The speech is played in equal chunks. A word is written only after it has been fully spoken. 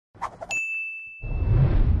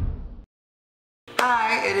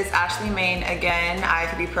Hi, it is Ashlee Main again,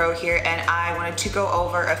 I3B Pro here, and I wanted to go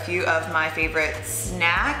over a few of my favorite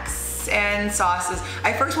snacks and sauces.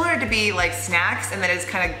 I first wanted to be like snacks, and then it's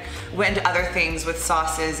kind of went into other things with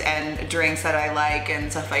sauces and drinks that I like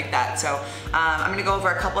and stuff like that. So I'm gonna go over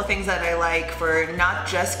a couple of things that I like for not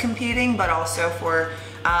just competing, but also for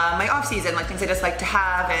my off season, like things I just like to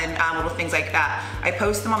have and little things like that. I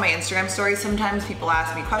post them on my Instagram stories sometimes. People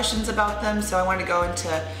ask me questions about them, so I wanted to go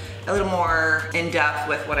into a little more in depth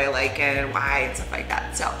with what I like and why and stuff like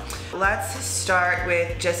that. So let's start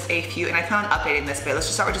with just a few, and I plan on updating this, but let's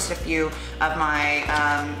just start with just a few of my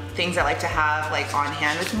things I like to have like on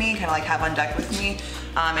hand with me, kind of like have on deck with me.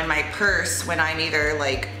 In my purse when I'm either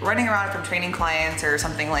like running around from training clients or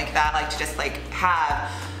something like that, like to just like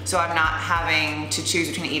have, so I'm not having to choose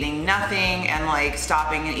between eating nothing and like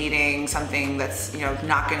stopping and eating something that's, you know,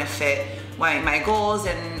 not gonna fit my goals,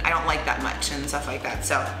 and I don't like that much and stuff like that.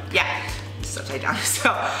 So yeah, it's upside down.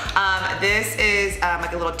 So this is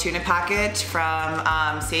like a little tuna packet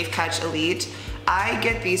from Safe Catch Elite. I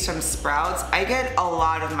get these from Sprouts. I get a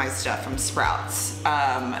lot of my stuff from Sprouts.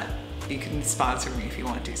 You can sponsor me if you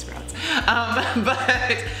want to, Sprouts.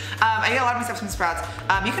 I get a lot of my stuff from Sprouts.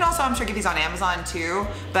 You can also, I'm sure, get these on Amazon too,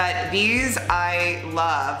 but these I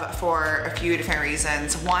love for a few different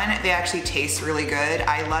reasons. One, they actually taste really good.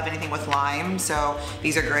 I love anything with lime, so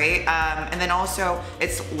these are great. And then also,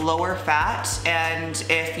 it's lower fat, and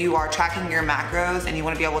if you are tracking your macros and you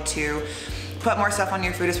want to be able to put more stuff on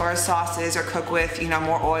your food as far as sauces or cook with, you know,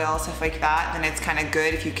 more oil, stuff like that, then it's kind of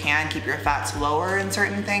good if you can keep your fats lower in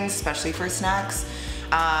certain things, especially for snacks.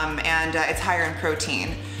 It's higher in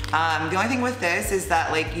protein. The only thing with this is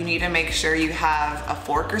that like you need to make sure you have a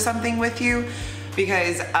fork or something with you,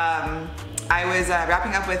 because I was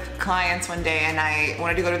wrapping up with clients one day and I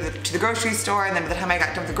wanted to go to the grocery store, and then by the time I got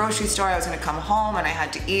done with the grocery store I was going to come home and I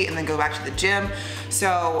had to eat and then go back to the gym.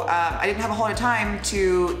 So I didn't have a whole lot of time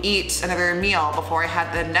to eat another meal before I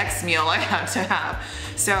had the next meal I had to have.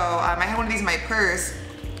 So I had one of these in my purse,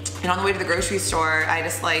 and on the way to the grocery store I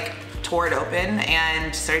just like tore it open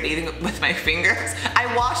and started eating with my fingers.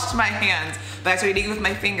 I washed my hands, but I started eating with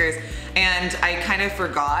my fingers, and I kind of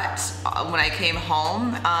forgot when I came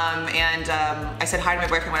home. I said hi to my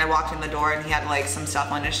boyfriend when I walked in the door, and he had like some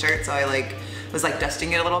stuff on his shirt, so I like was like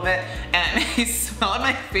dusting it a little bit, and he smelled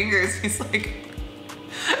my fingers. He's like,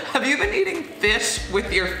 "Have you been eating fish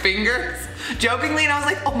with your fingers?" Jokingly, and I was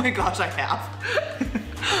like, "Oh my gosh, I have."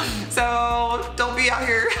 So don't be out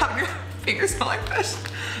here having your fingers smell like fish.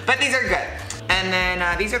 But these are good. And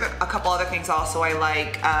then these are a couple other things also I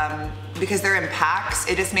like, because they're in packs.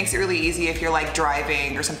 It just makes it really easy if you're like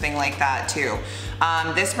driving or something like that too.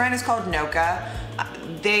 This brand is called Noka.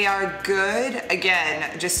 They are good.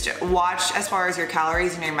 Again, just watch as far as your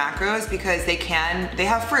calories and your macros, because they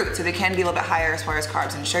have fruit, so they can be a little bit higher as far as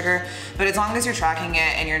carbs and sugar, but as long as you're tracking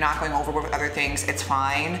it and you're not going overboard with other things, it's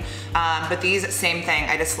fine. But these, same thing.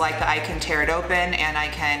 I just like that I can tear it open and I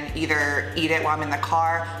can either eat it while I'm in the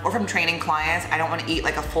car, or from training clients, I don't want to eat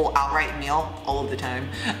like a full outright meal all of the time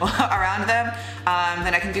around them.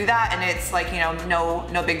 Then I can do that, and it's like, you know,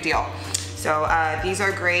 no big deal. So these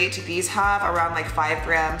are great. These have around like 5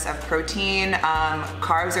 grams of protein,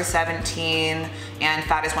 carbs are 17, and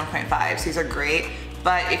fat is 1.5, so these are great.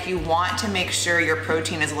 But if you want to make sure your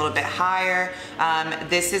protein is a little bit higher,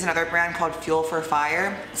 this is another brand called Fuel for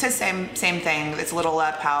Fire. It's the same thing, it's a little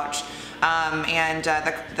pouch.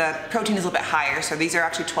 The protein is a little bit higher, so these are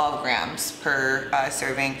actually 12 grams per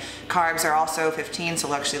serving. Carbs are also 15,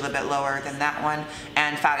 so actually a little bit lower than that one,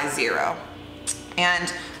 and fat is 0.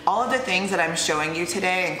 And all of the things that I'm showing you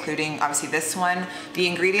today, including obviously this one, the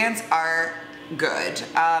ingredients are good.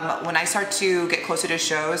 When I start to get closer to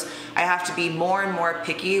shows, I have to be more and more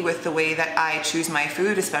picky with the way that I choose my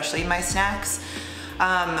food, especially my snacks.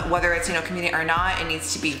 Whether it's, you know, convenient or not, it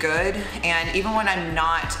needs to be good. And even when I'm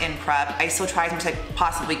not in prep, I still try as much as I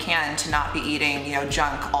possibly can to not be eating, you know,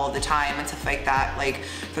 junk all the time and stuff like that. Like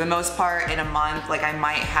for the most part, in a month, like I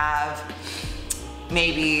might have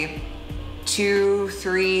maybe 2,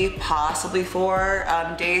 3, possibly 4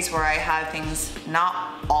 days where I have things,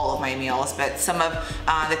 not all of my meals, but some of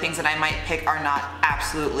the things that I might pick are not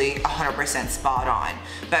absolutely 100% spot on,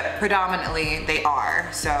 but predominantly they are.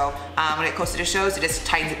 So when it goes to the shows, it just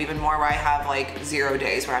tightens up even more, where I have like 0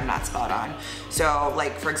 days where I'm not spot on. So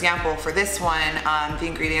like for example, for this one, the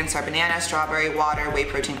ingredients are banana, strawberry, water, whey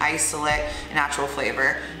protein isolate, and natural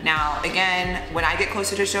flavor. Now again, when I get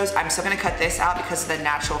closer to shows, I'm still gonna cut this out because of the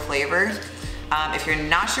natural flavor. If you're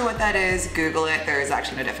not sure what that is, Google it. There is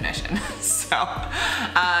actually no definition. So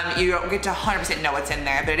you don't get to 100% know what's in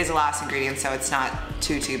there, but it is the last ingredient, so it's not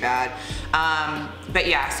too bad. But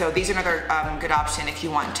yeah, so these are another good option if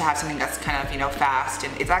you want to have something that's kind of, you know, fast,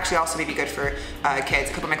 and it's actually also maybe good for kids.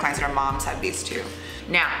 A couple of my clients that are moms have these too.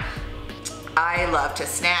 Now, I love to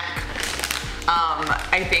snack.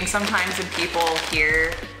 I think sometimes when people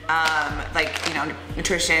hear like, you know,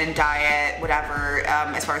 nutrition, diet, whatever,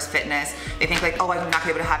 as far as fitness, they think like, oh, I'm not gonna be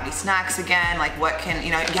able to have any snacks again. Like, what can,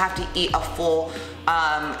 you know, you have to eat a full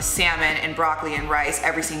salmon and broccoli and rice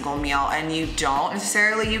every single meal, and you don't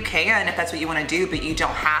necessarily. You can if that's what you want to do, but you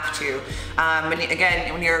don't have to.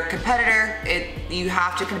 Again, when you're a competitor, you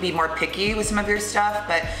have to kind of be more picky with some of your stuff,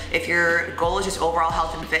 but if your goal is just overall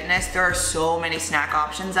health and fitness, there are so many snack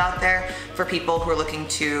options out there for people who are looking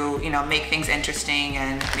to, you know, make things interesting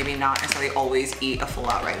and maybe not necessarily always eat a full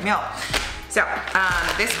outright meal. So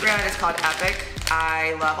this brand is called Epic.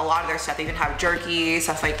 I love a lot of their stuff. They even have jerky,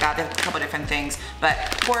 stuff like that. They have a couple different things, but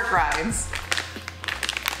pork rinds.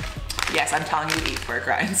 Yes, I'm telling you to eat pork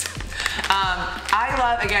rinds. I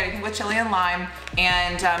love, again, anything with chili and lime,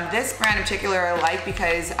 and this brand in particular I like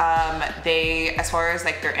because they, as far as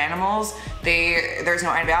like their animals, there's no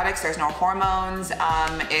antibiotics, there's no hormones.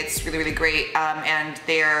 It's really great, and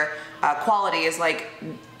their quality is like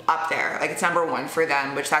up there, like it's #1 for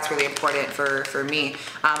them, which that's really important for me.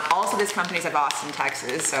 Also, this company's out of Austin,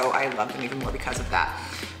 Texas, so I love them even more because of that.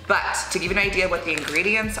 But to give you an idea of what the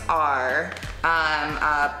ingredients are,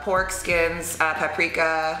 pork skins,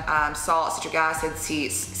 paprika, salt, citric acid,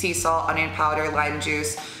 sea salt, onion powder, lime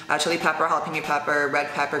juice, chili pepper, jalapeno pepper, red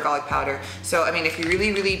pepper, garlic powder. So I mean, if you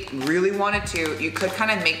really wanted to, you could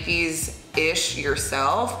kind of make these ish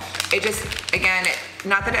yourself. It just, again,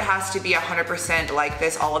 not that it has to be 100% like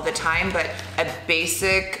this all of the time, but a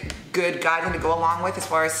basic good guideline to go along with as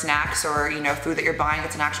far as snacks or, you know, food that you're buying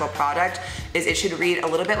that's an actual product is it should read a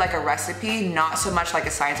little bit like a recipe, not so much like a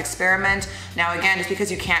science experiment. Now again, just because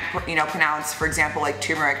you can't, you know, pronounce, for example, like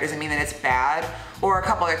turmeric doesn't mean that it's bad, or a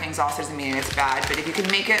couple other things also doesn't mean it's bad, but if you can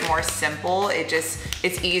make it more simple,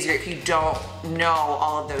 it's easier if you don't know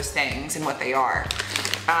all of those things and what they are.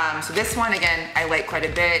 So this one, again, I like quite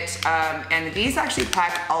a bit, and these actually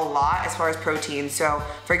pack a lot as far as protein. So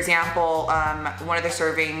for example, one of the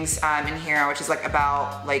servings in here, which is like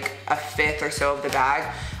about like a fifth or so of the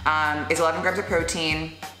bag, is 11 grams of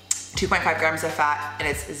protein, 2.5 grams of fat, and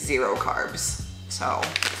it's 0 carbs. So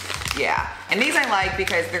yeah, and these I like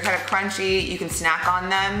because they're kind of crunchy, you can snack on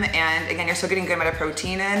them, and again, you're still getting a good amount of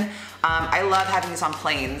protein in. I love having these on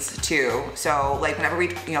planes too. So like whenever we,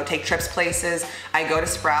 you know, take trips places, I go to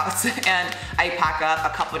Sprouts and I pack up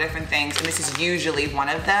a couple of different things, and this is usually one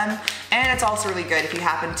of them. And it's also really good if you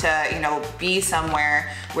happen to, you know, be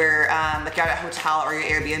somewhere where like you're at a hotel or your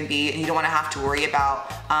Airbnb and you don't want to have to worry about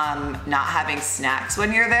not having snacks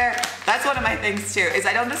when you're there. That's one of my things too, is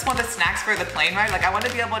I don't just want the snacks for the plane ride. Like I want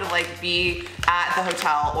to be able to like be at the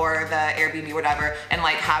hotel or the Airbnb, whatever, and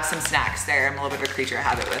like have some snacks there. I'm a little bit of a creature of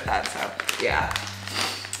habit with that. So yeah,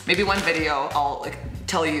 maybe one video I'll like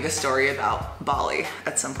tell you the story about Bali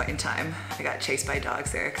at some point in time. I got chased by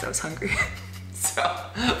dogs there because I was hungry. So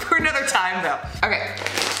for another time though. Okay,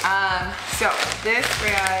 so this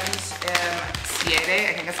brand, Siete,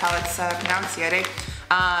 I think that's how it's pronounced, Siete.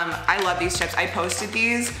 I love these chips. I posted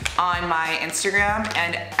these on my Instagram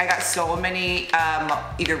and I got so many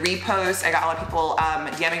either reposts, I got a lot of people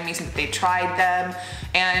DMing me saying that they tried them.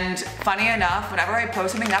 And funny enough, whenever I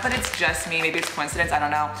post something, not that it's just me, maybe it's coincidence, I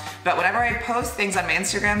don't know, but whenever I post things on my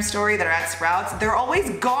Instagram story that are at Sprouts, they're always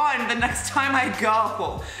gone the next time I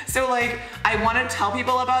go. So like, I want to tell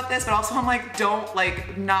people about this, but also I'm like, don't,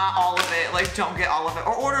 like, not all of it, like don't get all of it,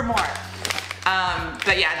 or order more.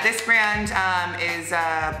 But yeah, this brand is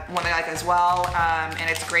one I like as well, and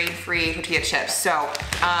it's grain-free tortilla chips. So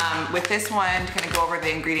with this one, to kind of go over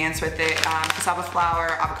the ingredients with it, cassava flour,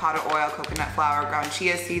 avocado oil, coconut flour, ground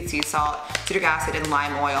chia seeds, sea salt, citric acid, and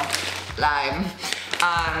lime oil.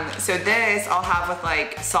 So this I'll have with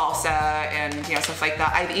like salsa and, you know, stuff like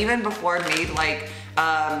that. I've even before made like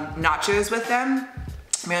nachos with them.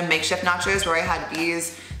 I made makeshift nachos where I had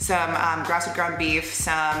these, some grass-fed ground beef,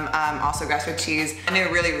 some also grass-fed cheese, and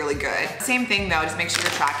they're really good. Same thing though, just make sure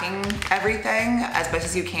you're tracking everything as best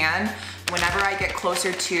as you can. Whenever I get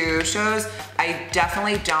closer to shows, I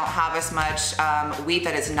definitely don't have as much wheat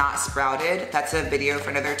that is not sprouted. That's a video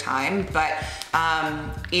for another time, but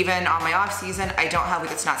even on my off season, I don't have wheat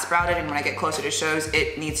that's not sprouted, and when I get closer to shows,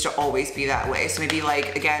 it needs to always be that way. So maybe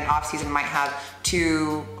like, again, off season might have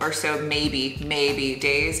 2 or so maybe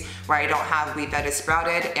days where I don't have wheat that is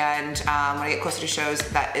sprouted, and when I get closer to shows,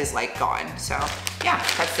 that is like gone. So yeah,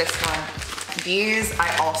 that's this one. These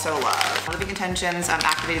I also love. Living Intentions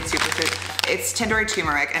Activated Superfood. It's tandoori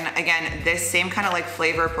turmeric, and again, this same kind of like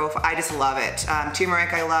flavor profile, I just love it.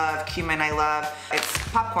 Turmeric I love, cumin I love. It's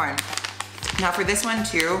popcorn. Now for this one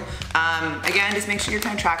too, again, just make sure you're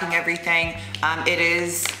kind of tracking everything. It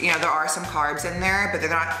is, you know, there are some carbs in there, but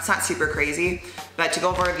it's not super crazy. But to go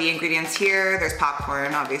over the ingredients here, there's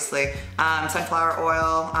popcorn, obviously, sunflower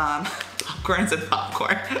oil, popcorn's and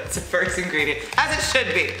popcorn. It's the first ingredient, as it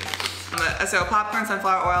should be. So popcorn,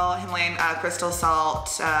 sunflower oil, Himalayan crystal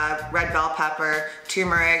salt, red bell pepper,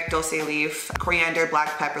 turmeric, dulce leaf, coriander,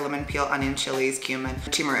 black pepper, lemon peel, onion, chilies, cumin,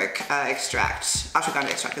 turmeric extract, ashwagandha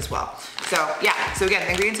extract as well. So yeah, so again,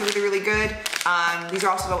 the ingredients are really, really good. These are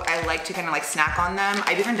also, I like to kind of like snack on them.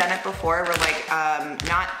 I've even done it before where like,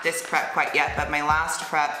 not this prep quite yet, but my last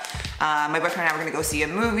prep, my boyfriend and I were gonna go see a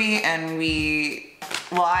movie and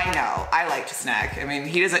well, I know, I like to snack. I mean,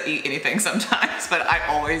 he doesn't eat anything sometimes, but I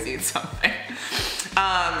always eat something.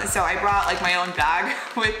 So I brought like my own bag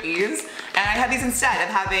with these, and I had these instead of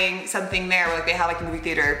having something there, like they have like a movie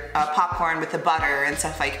theater popcorn with the butter and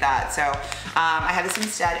stuff like that. So I had this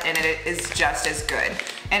instead, and it is just as good.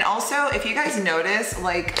 And also, if you guys notice,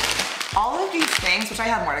 like all of these things, which I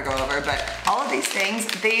have more to go over, but all of these things,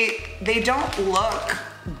 they don't look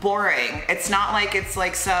boring. It's not like it's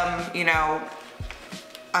like some, you know,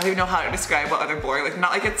 I don't even know how to describe what other boring, like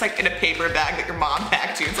not like it's like in a paper bag that your mom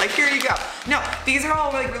packed you. It's like, here you go. No, these are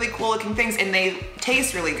all like really cool looking things and they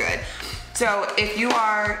taste really good. So if you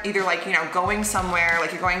are either like, you know, going somewhere,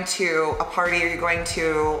 like you're going to a party or you're going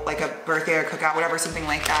to like a birthday or cookout, whatever, something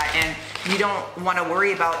like that, and you don't want to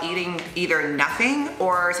worry about eating either nothing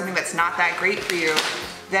or something that's not that great for you,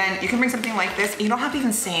 then you can bring something like this. You don't have to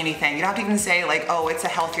even say anything. You don't have to even say like, oh, it's a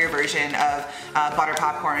healthier version of butter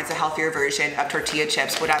popcorn, it's a healthier version of tortilla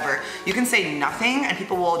chips, whatever. You can say nothing and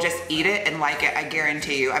people will just eat it and like it, I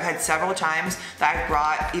guarantee you. I've had several times that I've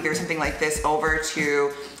brought either something like this over to,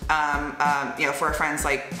 you know, for a friend's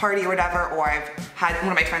like party or whatever, or I've had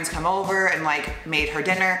one of my friends come over and like made her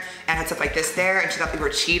dinner and had stuff like this there and she thought we were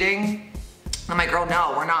cheating. I'm like, girl,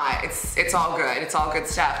 no, we're not. It's all good. It's all good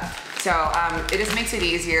stuff. So it just makes it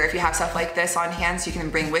easier if you have stuff like this on hand so you can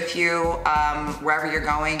bring with you wherever you're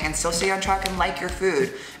going and still stay on track and like your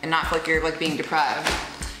food and not feel like you're like being deprived.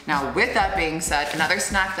 Now with that being said, another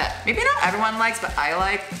snack that maybe not everyone likes, but I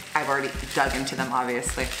like, I've already dug into them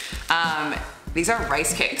obviously. These are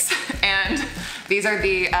rice cakes and these are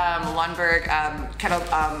the Lundberg kettle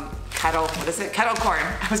corn.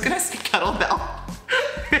 I was gonna say kettlebell.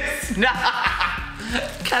 It's not.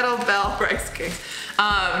 Kettlebell rice cakes.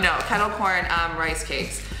 No, kettle corn rice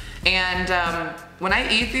cakes. And when I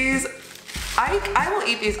eat these, I will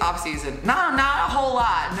eat these off season. Not a whole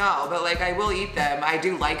lot, no, but like I will eat them. I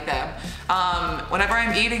do like them. Whenever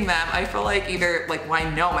I'm eating them, I feel like either, like, well, I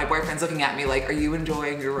know my boyfriend's looking at me like, are you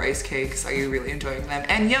enjoying your rice cakes? Are you really enjoying them?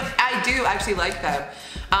 And yep, I do actually like them.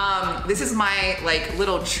 This is my like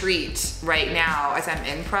little treat right now as I'm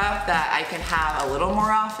in prep that I can have a little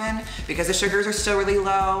more often because the sugars are still really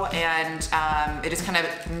low and it just kind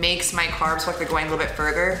of makes my carbs feel like they're going a little bit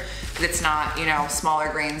further because it's not, you know, smaller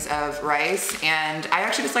grains of rice. And I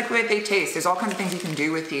actually just like the way they taste. There's all kinds of things you can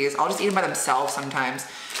do with these. I'll just eat them by themselves sometimes.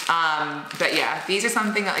 But yeah, these are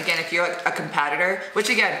something that, again, if you're a competitor, which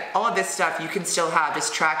again, all of this stuff you can still have,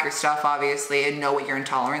 just track your stuff obviously and know what your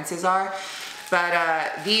intolerances are.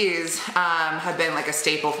 But these have been like a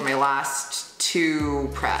staple for my last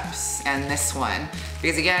 2 preps and this one.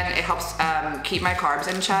 Because again, it helps keep my carbs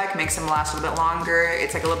in check, makes them last a little bit longer.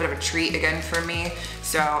 It's like a little bit of a treat again for me.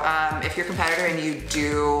 So if you're a competitor and you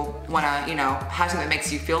do wanna, you know, have something that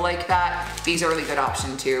makes you feel like that, these are a really good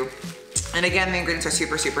option too. And again, the ingredients are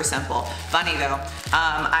super, super simple. Funny though,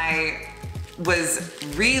 I was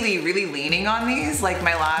really, really leaning on these like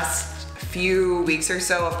my last few weeks or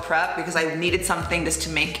so of prep because I needed something just to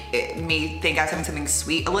make me think I was having something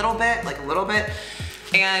sweet a little bit.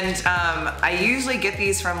 And I usually get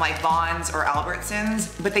these from like Vaughn's or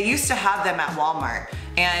Albertsons, but they used to have them at Walmart.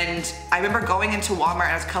 And I remember going into Walmart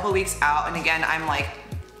and I was a couple weeks out and again, I'm like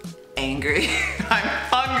angry, I'm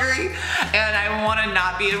hungry, and I wanna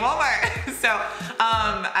not be in Walmart. So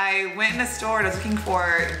I went in a store and I was looking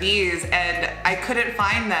for these and I couldn't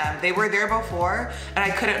find them. They were there before and I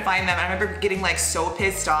couldn't find them. And I remember getting like so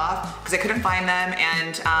pissed off because I couldn't find them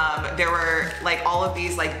and there were like all of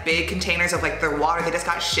these like big containers of like their water they just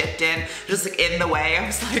got shipped in, just like in the way. I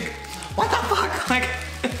was like, what the fuck? Like,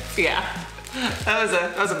 yeah.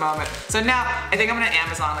 That was a moment. So now I think I'm gonna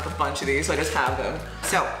Amazon like a bunch of these so I just have them.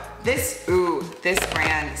 So this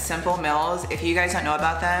brand, Simple Mills, if you guys don't know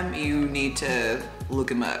about them, you need to look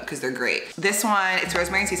them up because they're great. This one, it's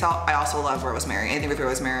rosemary and sea salt. I also love rosemary, anything with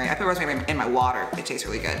rosemary. I put rosemary in my water, it tastes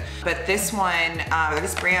really good. But this one,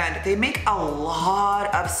 this brand, they make a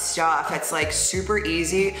lot of stuff that's like super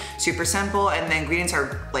easy, super simple, and the ingredients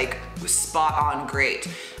are like spot on great.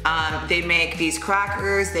 They make these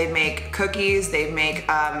crackers, they make cookies, they make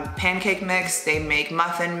pancake mix, they make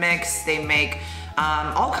muffin mix, they make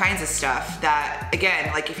all kinds of stuff that,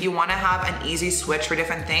 again, like if you want to have an easy switch for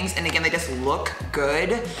different things, and again, they just look good,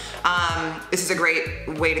 this is a great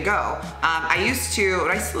way to go. I used to,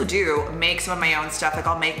 and I still do, make some of my own stuff. Like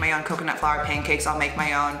I'll make my own coconut flour pancakes, I'll make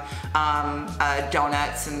my own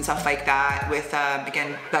donuts and stuff like that with,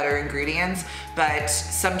 again, better ingredients. But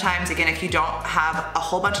sometimes, again, if you don't have a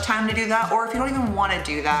whole bunch of time to do that, or if you don't even want to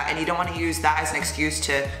do that and you don't want to use that as an excuse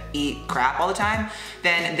to eat crap all the time,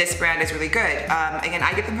 then this brand is really good. Again,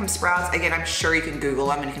 I get them from Sprouts. Again, I'm sure you can Google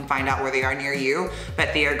them and you can find out where they are near you,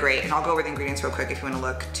 but they are great. And I'll go over the ingredients real quick if you want to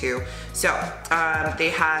look too. So they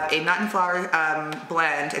have a nut and flour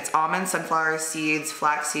blend. It's almonds, sunflower seeds,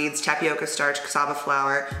 flax seeds, tapioca starch, cassava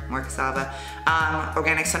flour, more cassava,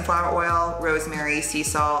 organic sunflower oil, rosemary, sea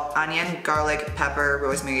salt, onion, garlic, pepper,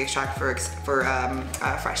 rosemary extract for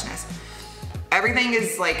freshness. Everything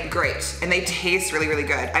is like great, and they taste really, really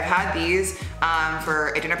good. I've had these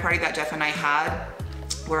for a dinner party that Jeff and I had,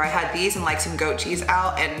 where I had these and like some goat cheese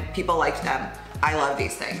out, and people liked them. I love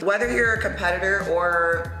these things. Whether you're a competitor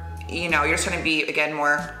or, you know, you're just trying to be, again,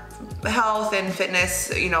 more health and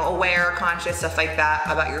fitness, you know, aware, conscious, stuff like that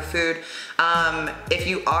about your food. If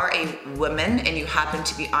you are a woman and you happen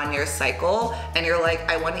to be on your cycle and you're like,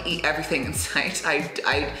 I want to eat everything in sight,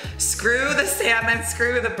 I screw the salmon,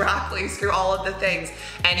 screw the broccoli, screw all of the things,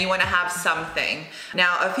 and you want to have something.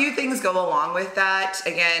 Now, a few things go along with that.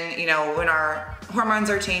 Again, you know, when our hormones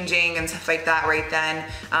are changing and stuff like that right then,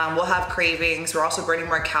 we'll have cravings. We're also burning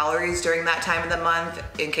more calories during that time of the month,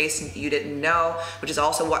 in case you didn't know, which is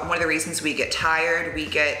also one of the reasons we get tired, we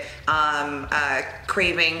get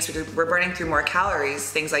cravings, because we're burning through more calories,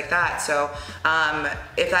 things like that. So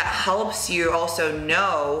if that helps you also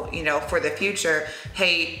know, you know, for the future,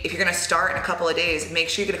 hey, if you're gonna start in a couple of days, make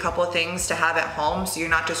sure you get a couple of things to have at home, so you're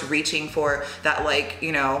not just reaching for that, like,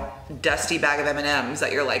 you know, dusty bag of M&Ms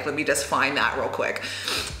that you're like, let me just find that real quick.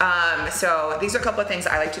 So these are a couple of things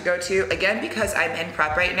I like to go to. Again, because I'm in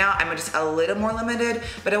prep right now, I'm just a little more limited,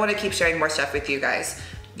 but I want to keep sharing more stuff with you guys.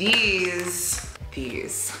 These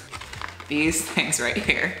things right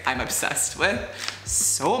here, I'm obsessed with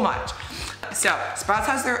so much. So Sprouts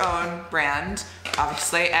has their own brand,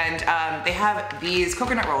 obviously, and they have these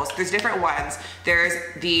coconut rolls. There's different ones. There's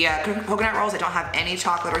the coconut rolls that don't have any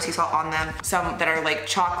chocolate or sea salt on them. Some that are like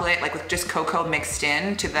chocolate, like with just cocoa mixed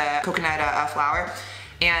in to the coconut flour.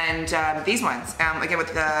 And these ones, again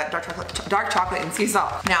with the dark chocolate and sea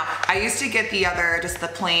salt. Now, I used to get the other, just the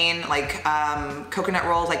plain like coconut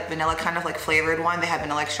rolls, like vanilla kind of like flavored one. They have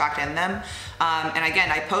vanilla extract in them. And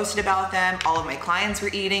again, I posted about them. All of my clients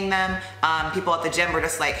were eating them. People at the gym were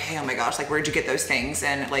just like, hey, oh my gosh, like where'd you get those things?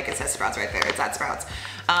 And like it says Sprouts right there, it's at Sprouts.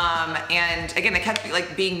 And again, they kept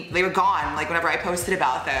like they were gone like whenever I posted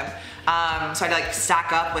about them. So I'd like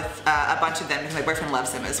stack up with a bunch of them because my boyfriend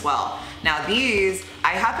loves them as well. Now these, I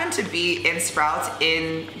happen to be in Sprouts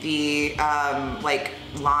in the like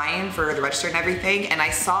line for the register and everything, and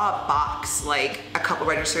I saw a box like a couple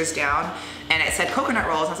registers down, and it said coconut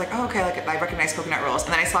rolls. I was like, oh, okay, like I recognize coconut rolls.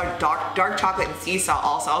 And then I saw dark chocolate and sea salt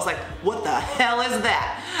also. I was like, what the hell is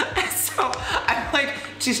that? So I'm like,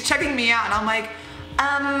 she's checking me out, and I'm like,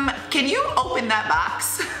 can you open that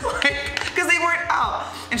box? Like, because they weren't out.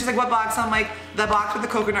 And she's like, what box? I'm like, the box with the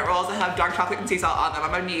coconut rolls that have dark chocolate and sea salt on them.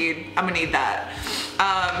 I'm gonna need that.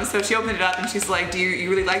 So she opened it up and she's like, do you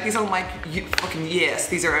really like these? I'm like, fucking yes,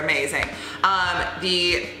 these are amazing.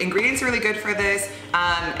 The ingredients are really good for this.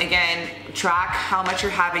 Again, track how much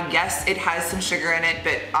you're having. Yes, it has some sugar in it,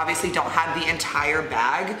 but obviously don't have the entire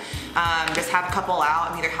bag. Just have a couple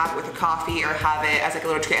out and either have it with a coffee or have it as like a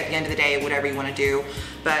little treat at the end of the day, whatever you want to do.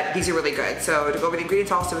 But these are really good. So to go over the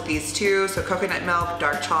ingredients also with these two, so coconut milk,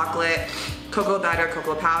 dark chocolate, cocoa butter,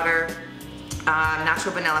 cocoa powder,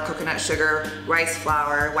 natural vanilla, coconut sugar, rice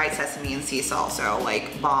flour, white sesame, and sea salt. So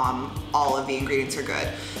like bomb, all of the ingredients are good.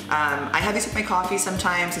 I have these with my coffee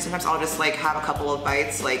sometimes, and sometimes I'll just like have a couple of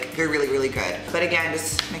bites. Like they're really, really good. But again,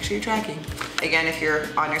 just make sure you're tracking. Again, if you're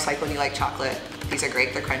on your cycle and you like chocolate, these are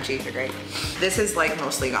great, they're crunchy, they're great. This is like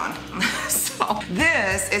mostly gone. So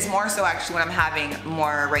this is more so actually what I'm having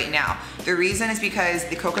more right now. The reason is because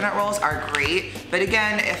the coconut rolls are great, but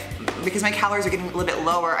again, if because my calories are getting a little bit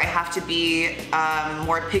lower, I have to be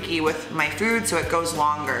more picky with my food so it goes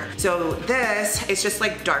longer. So this is just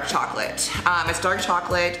like dark chocolate. It's dark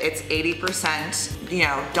chocolate, it's 80%. You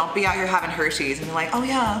know, don't be out here having Hershey's and be like, oh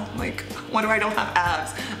yeah, like, wonder why I don't have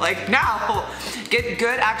abs. Like, no, get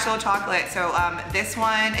good actual chocolate. So this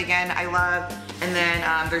one, again, I love. And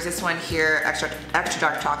then there's this one here, extra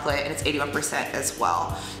dark chocolate, and it's 81% as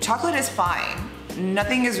well. Chocolate is fine.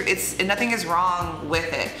 Nothing is wrong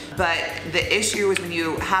with it, but the issue is when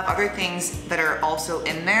you have other things that are also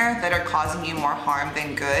in there that are causing you more harm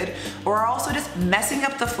than good, or are also just messing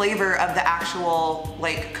up the flavor of the actual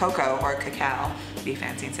like cocoa or cacao. Be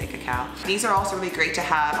fancy and say cacao. These are also really great to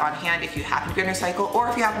have on hand if you happen to be on your cycle, or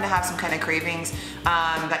if you happen to have some kind of cravings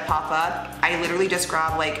that pop up. I literally just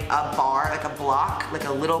grab like a bar, like a block, like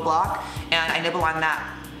a little block, and I nibble on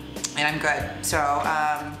that. And I'm good. So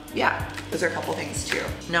yeah, those are a couple things too.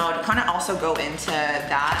 Now to kind of also go into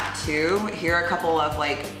that too, here are a couple of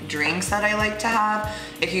like drinks that I like to have.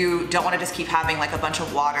 If you don't want to just keep having like a bunch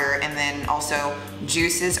of water, and then also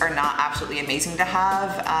juices are not absolutely amazing to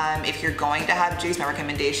have. If you're going to have juice, my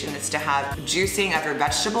recommendation is to have juicing of your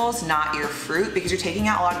vegetables, not your fruit, because you're taking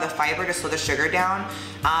out a lot of the fiber to slow the sugar down,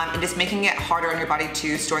 and just making it harder on your body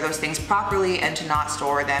to store those things properly and to not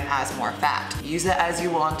store them as more fat. Use it as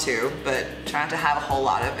you want to, but try not to have a whole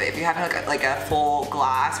lot of it. If you're having like a full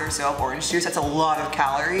glass or so of orange juice, that's a lot of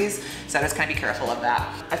calories, so just kind of be careful of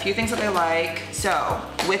that. A few things that I like, so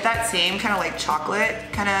with that same kind of like chocolate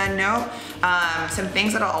kind of note, some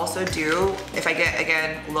things that I'll also do if I get,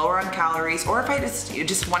 again, lower on calories, or if I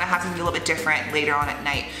just want to have something a little bit different later on at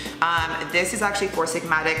night. This is actually Four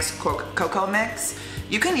Sigmatic's cocoa mix.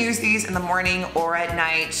 You can use these in the morning or at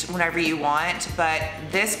night, whenever you want, but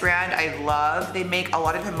this brand I love. They make a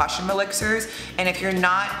lot of the mushroom elixirs, and if you're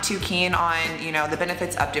not too keen on, you know, the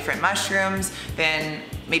benefits of different mushrooms, then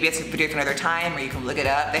maybe it's a video for another time where you can look it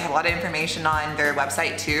up. They have a lot of information on their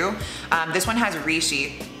website too. This one has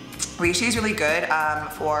reishi. Reishi is really good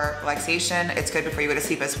for relaxation. It's good before you go to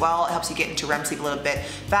sleep as well. It helps you get into REM sleep a little bit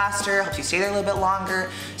faster, helps you stay there a little bit longer.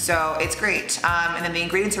 So it's great. And then the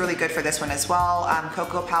ingredients are really good for this one as well.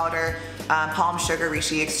 Cocoa powder, palm sugar,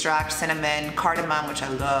 reishi extract, cinnamon, cardamom, which I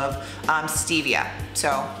love, stevia.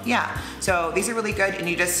 So yeah, so these are really good, and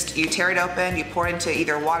you tear it open, you pour it into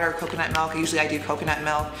either water or coconut milk. Usually I do coconut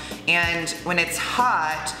milk, and when it's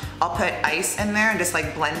hot, I'll put ice in there and just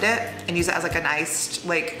like blend it and use it as like an iced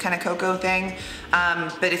like kind of cocoa thing.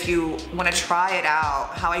 But if you want to try it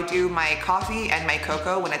out, how I do my coffee and my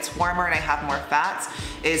cocoa when it's warmer and I have more fats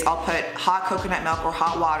is I'll put hot coconut milk or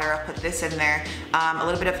hot water. I'll put this in there, a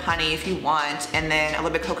little bit of honey if you want, and then a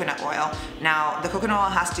little bit of coconut oil. Now the coconut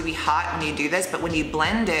oil has to be hot when you do this, but when you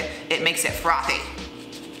blend it, it makes it frothy.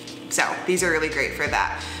 So these are really great for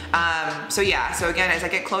that. So yeah, so again, as I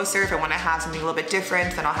get closer, if I want to have something a little bit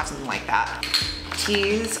different, then I'll have something like that.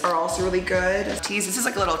 Teas are also really good. Teas, this is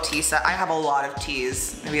like a little tea set. I have a lot of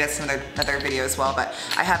teas. Maybe that's another video as well, but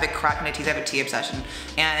I have a crap ton of teas. I have a tea obsession.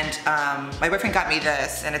 And my boyfriend got me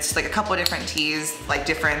this, and it's like a couple of different teas, like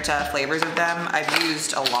different flavors of them. I've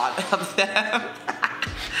used a lot of them.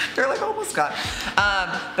 They're like almost gone.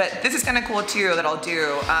 But this is kind of cool too that I'll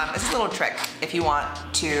do. This is a little trick if you want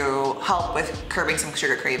to help with curbing some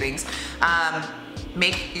sugar cravings.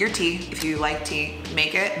 Make your tea, if you like tea,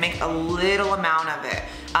 make a little amount of it.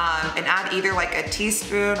 And add either like a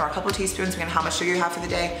teaspoon or a couple of teaspoons, depending on how much sugar you have for the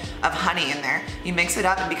day, of honey in there. You mix it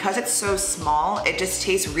up, and because it's so small, it just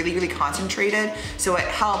tastes really, really concentrated. So it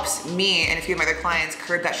helps me and a few of my other clients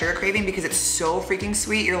curb that sugar craving, because it's so freaking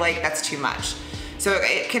sweet, you're like, that's too much. So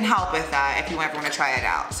it can help with that if you ever want to try it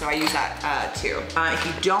out. So I use that too. If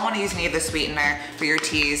you don't want to use any of the sweetener for your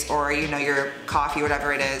teas or your coffee,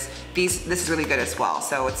 whatever it is, this is really good as well.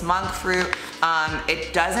 So it's monk fruit.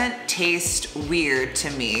 It doesn't taste weird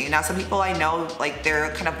to me. Now some people I know, like,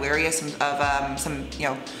 they're kind of wary of some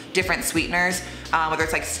different sweeteners, whether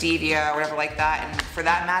it's like stevia or whatever like that. And for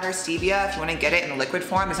that matter, stevia, if you want to get it in liquid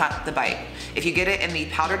form, is not the bite. If you get it in the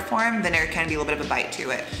powdered form, then there can be a little bit of a bite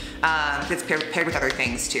to it. It's paired with other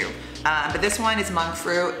things too. But this one is monk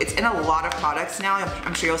fruit. It's in a lot of products now.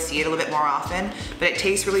 I'm sure you'll see it a little bit more often, but it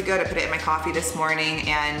tastes really good. I put it in my coffee this morning,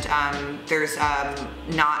 and there's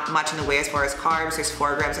not much in the way as far as carbs. There's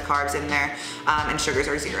 4 grams of carbs in there, and sugars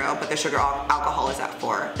are 0, but the sugar alcohol is at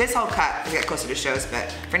 4. This I'll cut as we get closer to shows,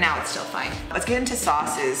 but for now it's still fine. Let's get into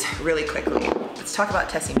sauces really quickly. Let's talk about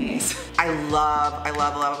Tessie Mae's. I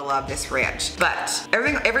love this ranch, but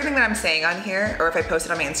everything that I'm saying on here, or if I post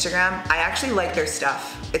it on my Instagram, I actually like their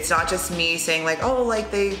stuff. It's not just me saying like, oh, like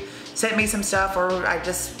they sent me some stuff, or I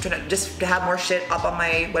just to have more shit up on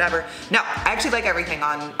my whatever. No, I actually like everything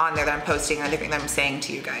on there that I'm posting and everything that I'm saying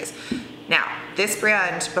to you guys. Now, this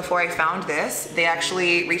brand, before I found this, they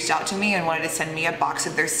actually reached out to me and wanted to send me a box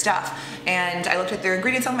of their stuff. And I looked at their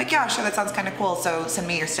ingredients, I'm like, yeah, sure, that sounds kind of cool, so send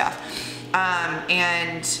me your stuff.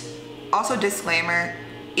 And also disclaimer,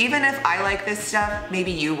 even if I like this stuff,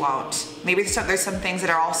 maybe you won't. Maybe there's some things that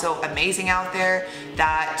are also amazing out there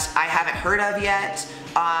that I haven't heard of yet,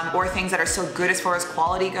 or things that are so good as far as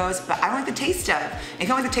quality goes, but I don't like the taste of. If you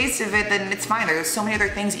don't like the taste of it, then it's fine. There's so many other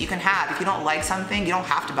things that you can have. If you don't like something, you don't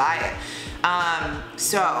have to buy it.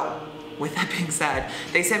 So, with that being said,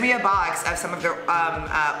 they sent me a box of some of their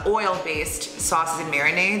oil-based sauces and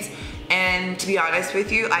marinades, and to be honest with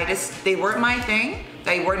you, they weren't my thing.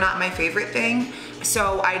 They were not my favorite thing.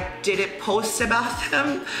 So I didn't post about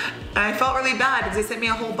them. I felt really bad because they sent me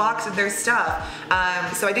a whole box of their stuff.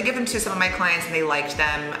 So I did give them to some of my clients and they liked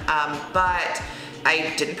them, but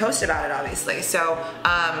I didn't post about it, obviously. So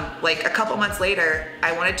like a couple months later,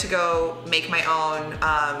 I wanted to go make my own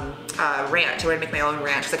ranch. I wanted to make my own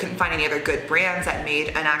ranch because I couldn't find any other good brands that made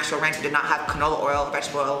an actual ranch that did not have canola oil or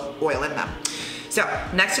vegetable oil in them. So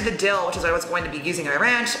next to the dill, which is what I was going to be using in my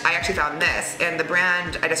ranch, I actually found this, and the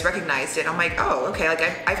brand, I just recognized it. I'm like, oh, okay, like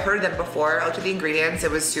I've heard of them before. I looked at the ingredients.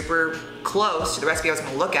 It was super close to the recipe I was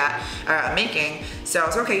gonna look at making. So I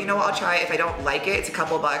was like, okay, you know what, I'll try it. If I don't like it, it's a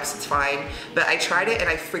couple bucks, it's fine. But I tried it and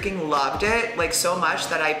I freaking loved it, like so much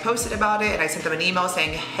that I posted about it and I sent them an email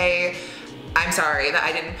saying, hey, I'm sorry that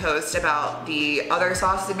I didn't post about the other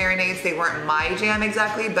sauces and marinades. They weren't my jam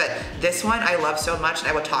exactly, but this one I love so much and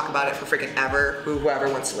I would talk about it for freaking ever,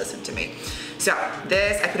 whoever wants to listen to me. So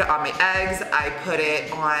this, I put it on my eggs, I put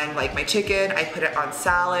it on like my chicken, I put it on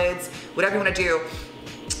salads, whatever you wanna do.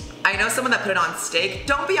 I know someone that put it on steak.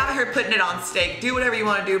 Don't be out here putting it on steak. Do whatever you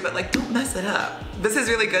wanna do, but like don't mess it up. This is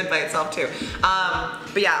really good by itself too.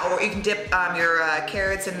 But yeah, or you can dip your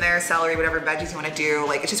carrots in there, celery, whatever veggies you wanna do.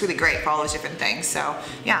 Like it's just really great for all those different things. So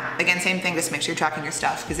yeah, again, same thing, just make sure you're tracking your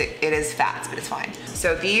stuff because it is fats, but it's fine.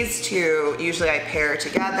 So these two, usually I pair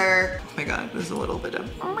together. Oh my God, there's a little bit of,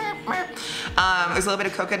 there's a little bit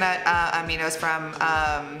of coconut aminos from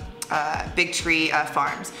Big Tree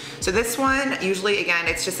Farms. So this one, usually again,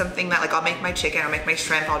 it's just something that like I'll make my chicken, I'll make my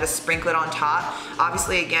shrimp, I'll just sprinkle it on top.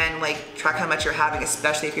 Obviously again, like track how much you're having,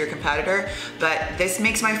 especially if you're a competitor, but this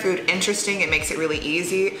makes my food interesting, it makes it really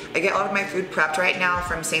easy. I get a lot of my food prepped right now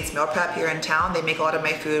from Saints Meal Prep here in town. They make a lot of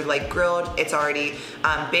my food like grilled, it's already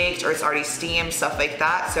baked or it's already steamed, stuff like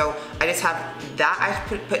that. So I just have that I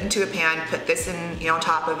put into a pan, put this in, you know, on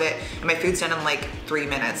top of it, and my food's done in like 3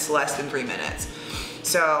 minutes, less than 3 minutes.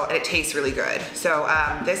 So, and it tastes really good. So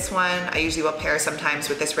this one, I usually will pair sometimes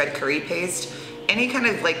with this red curry paste. Any kind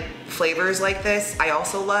of like flavors like this, I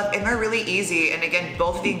also love, and they're really easy. And again,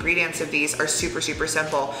 both of the ingredients of these are super, super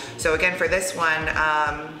simple. So again, for this one,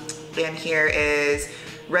 then here is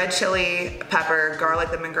red chili, pepper, garlic,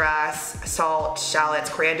 lemongrass, salt, shallots,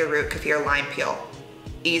 coriander root, kaffir, lime peel.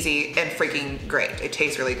 Easy and freaking great. It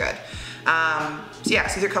tastes really good. So yeah,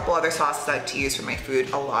 so these are a couple other sauces I like to use for my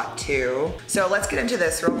food a lot too. So let's get into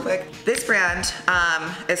this real quick. This brand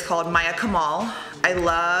is called Maya Kamal. I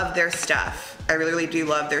love their stuff. I really, really do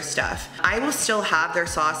love their stuff. I will still have their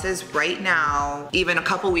sauces right now, even a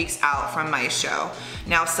couple weeks out from my show.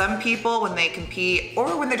 Now, some people, when they compete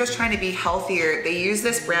or when they're just trying to be healthier, they use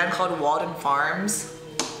this brand called Walden Farms.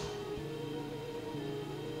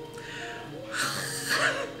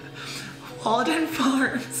 Walden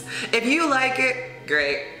Farms. If you like it,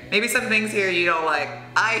 great. Maybe some things here you don't like.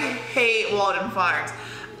 I hate Walden Farms.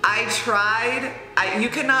 I tried, you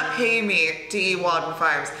cannot pay me to eat Walden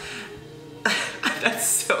Farms. That's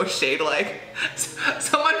so shade-like.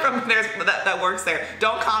 Someone from there that works there,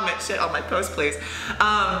 don't comment shit on my post, please.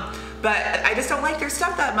 But I just don't like their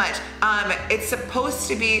stuff that much. It's supposed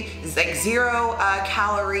to be like 0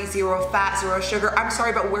 calories, 0 fat, 0 sugar. I'm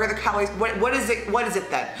sorry, but where are the calories? What is it? What is it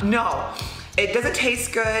then? No, it doesn't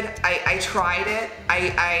taste good. I tried it.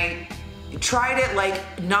 I tried it like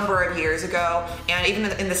a number of years ago, and even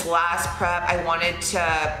in this last prep, I wanted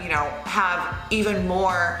to, you know, have even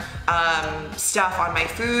more stuff on my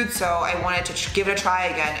food, so I wanted to give it a try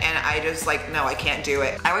again, and I just like, no, I can't do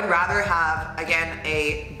it. I would rather have, again,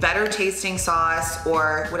 a better tasting sauce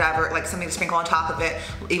or whatever, like something to sprinkle on top of it,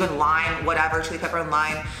 even lime, whatever, chili pepper and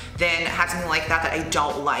lime, than have something like that that I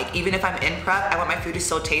don't like. Even if I'm in prep, I want my food to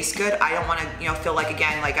still taste good. I don't want to, you know, feel like,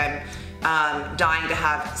 again, like I'm dying to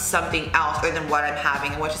have something else other than what I'm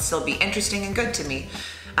having and want it to still be interesting and good to me.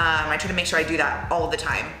 I try to make sure I do that all the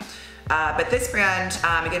time. But this brand,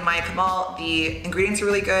 again, Maya Kamal, the ingredients are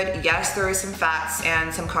really good. Yes, there is some fats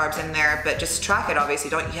and some carbs in there, but just track it, obviously.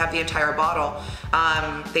 Don't you have the entire bottle.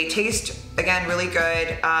 They taste, again, really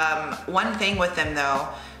good. One thing with them though,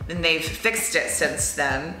 and they've fixed it since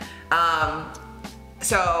then.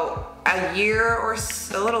 So a year or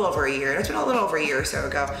a little over a year, it's been a little over a year or so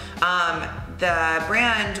ago, the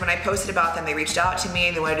brand, when I posted about them, they reached out to me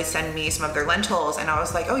and they wanted to send me some of their lentils, and I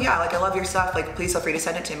was like, oh yeah, like I love your stuff, like please feel free to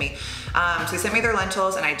send it to me. So they sent me their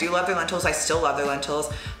lentils, and I do love their lentils. I still love their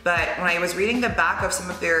lentils, but when I was reading the back of some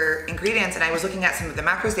of their ingredients and I was looking at some of the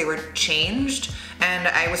macros, they were changed, and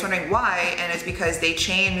I was wondering why, and it's because they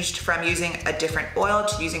changed from using a different oil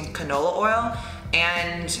to using canola oil.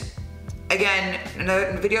 And again,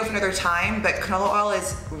 another video for another time, but canola oil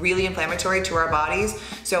is really inflammatory to our bodies.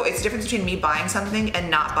 So it's the difference between me buying something and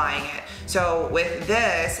not buying it. So with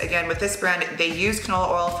this, again, with this brand, they use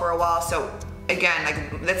canola oil for a while. So again,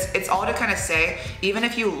 like it's all to kind of say, even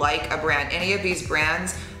if you like a brand, any of these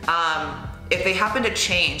brands, if they happen to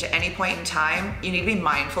change at any point in time, you need to be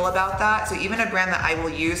mindful about that. So even a brand that I will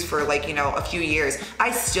use for like, you know, a few years,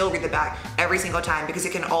 I still read the back every single time because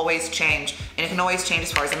it can always change, and it can always change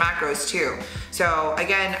as far as the macros too. So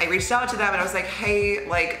again, I reached out to them and I was like, hey,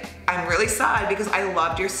 like, I'm really sad because I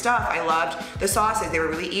loved your stuff. I loved the sauces. They were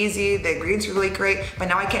really easy. The ingredients were really great, but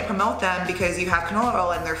now I can't promote them because you have canola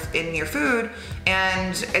oil in your food,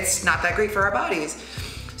 and it's not that great for our bodies.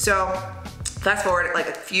 So fast forward like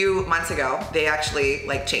a few months ago, they actually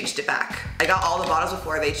like changed it back. I got all the bottles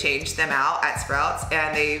before they changed them out at Sprouts,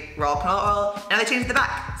 and they were all canola oil. Now they changed the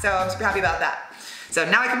back, so I'm super happy about that. So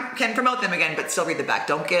now I can promote them again, but still read the back.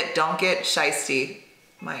 Don't get shysty.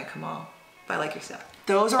 Maya Kamal, if I like your stuff.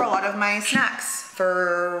 Those are a lot of my snacks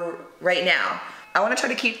for right now. I want to try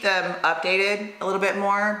to keep them updated a little bit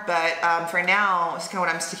more, but for now, this is kind of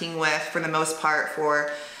what I'm sticking with for the most part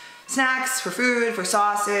for snacks, for food, for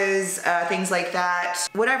sauces, things like that.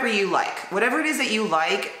 Whatever you like. Whatever it is that you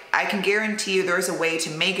like, I can guarantee you there's a way to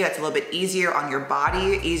make it that's a little bit easier on your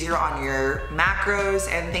body, easier on your macros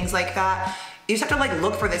and things like that. You just have to like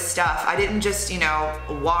look for this stuff. I didn't just, you know,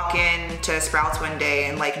 walk into Sprouts one day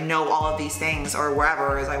and like know all of these things, or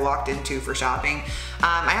wherever as I walked into for shopping.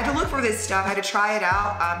 I had to look for this stuff. I had to try it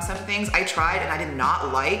out. Some things I tried and I did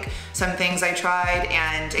not like. Some things I tried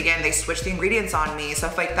and again, they switched the ingredients on me,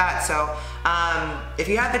 stuff like that. So if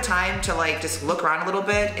you have the time to like just look around a little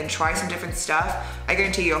bit and try some different stuff, I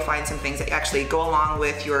guarantee you'll find some things that actually go along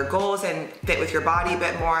with your goals and fit with your body a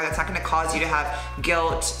bit more. That's not gonna cause you to have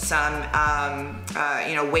guilt, some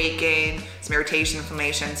you know, weight gain, some irritation,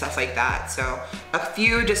 inflammation, stuff like that. So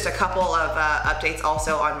just a couple of updates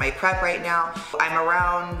also on my prep right now. I'm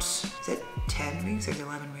around, is it 10 weeks or is it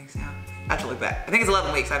 11 weeks now? I have to look back. I think it's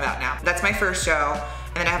 11 weeks I'm out now. That's my first show.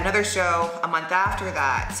 And then I have another show a month after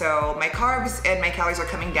that. So my carbs and my calories are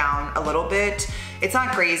coming down a little bit. It's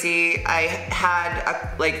not crazy. I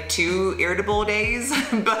had like 2 irritable days,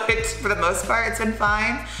 but for the most part, it's been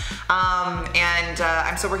fine.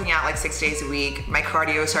 I'm still working out like 6 days a week. My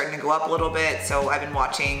cardio is starting to go up a little bit, so I've been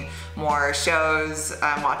watching more shows.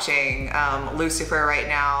 I'm watching Lucifer right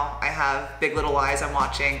now. I have Big Little Lies I'm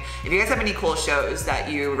watching. If you guys have any cool shows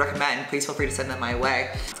that you would recommend, please feel free to send them my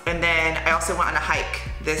way. And then I also went on a hike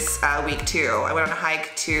this week too. I went on a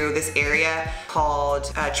hike to this area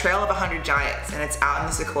called Trail of 100 Giants, and it's out in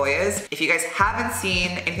the Sequoias. If you guys haven't seen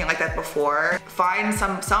anything like that before, find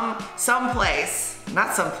some place,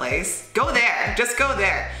 not some place, go there, just go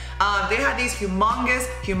there. They had these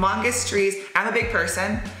humongous trees. I'm a big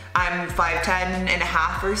person. I'm 5'10" and a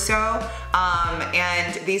half or so,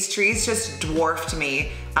 and these trees just dwarfed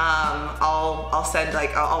me. I'll send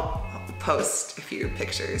like, I'll post a few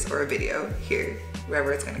pictures or a video here,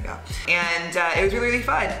 wherever it's gonna go. And it was really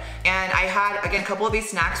fun. And I had, again, a couple of these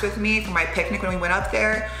snacks with me for my picnic when we went up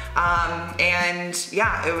there. And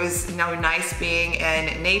yeah, it was, you know, nice being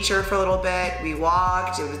in nature for a little bit. We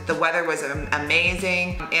walked, the weather was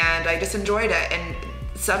amazing, and I just enjoyed it. And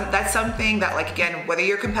that's something that, like, again, whether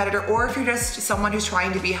you're a competitor or if you're just someone who's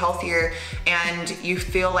trying to be healthier and you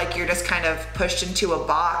feel like you're just kind of pushed into a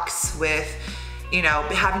box with, you know,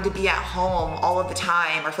 having to be at home all of the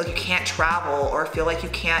time, or feel like you can't travel, or feel like you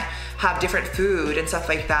can't have different food and stuff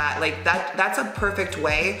like that, like that's a perfect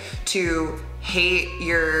way to hate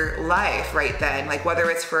your life right then. Like, whether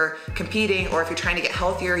it's for competing or if you're trying to get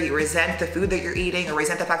healthier, you resent the food that you're eating, or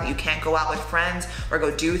resent the fact that you can't go out with friends or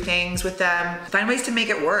go do things with them. Find ways to make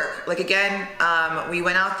it work. Like, again, we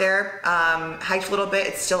went out there, hiked a little bit.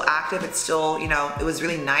 It's still active. It's still, you know, it was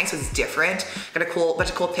really nice. It was different. Got a bunch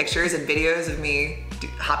of cool pictures and videos of me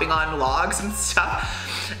hopping on logs and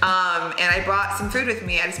stuff. And I brought some food with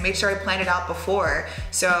me. I just made sure I planned it out before.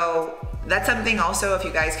 So that's something also, if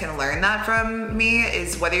you guys can learn that from me,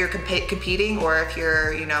 is whether you're competing or if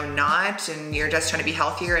you're, you know, not, and you're just trying to be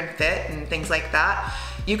healthier and fit and things like that,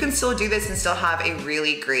 you can still do this and still have a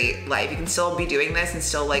really great life. You can still be doing this and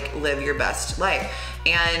still like live your best life.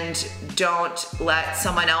 And don't let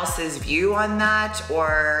someone else's view on that,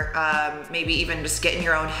 or maybe even just get in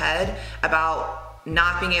your own head about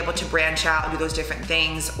not being able to branch out and do those different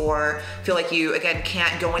things, or feel like you, again,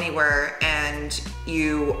 can't go anywhere and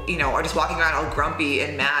you know, are just walking around all grumpy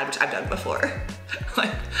and mad, which I've done before.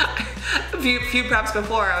 Like a few preps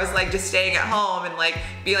before, I was like just staying at home and like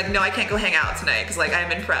being like, no, I can't go hang out tonight because like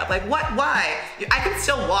I'm in prep. Like what, why? I can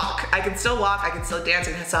still walk, I can still dance,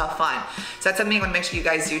 I can still have fun. So that's something I wanna make sure you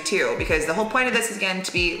guys do too, because the whole point of this is, again,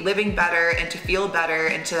 to be living better and to feel better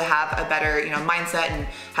and to have a better, you know, mindset and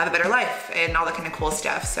have a better life and all that kind of cool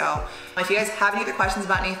stuff. So if you guys have any other questions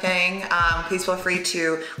about anything, please feel free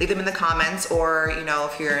to leave them in the comments, or, you know,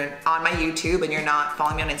 if you're on my YouTube and you're not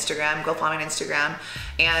following me on Instagram, go follow me on Instagram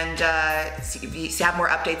and have more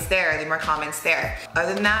updates there, leave more comments there.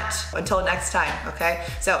 Other than that, until next time, okay?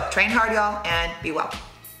 So train hard, y'all, and be well.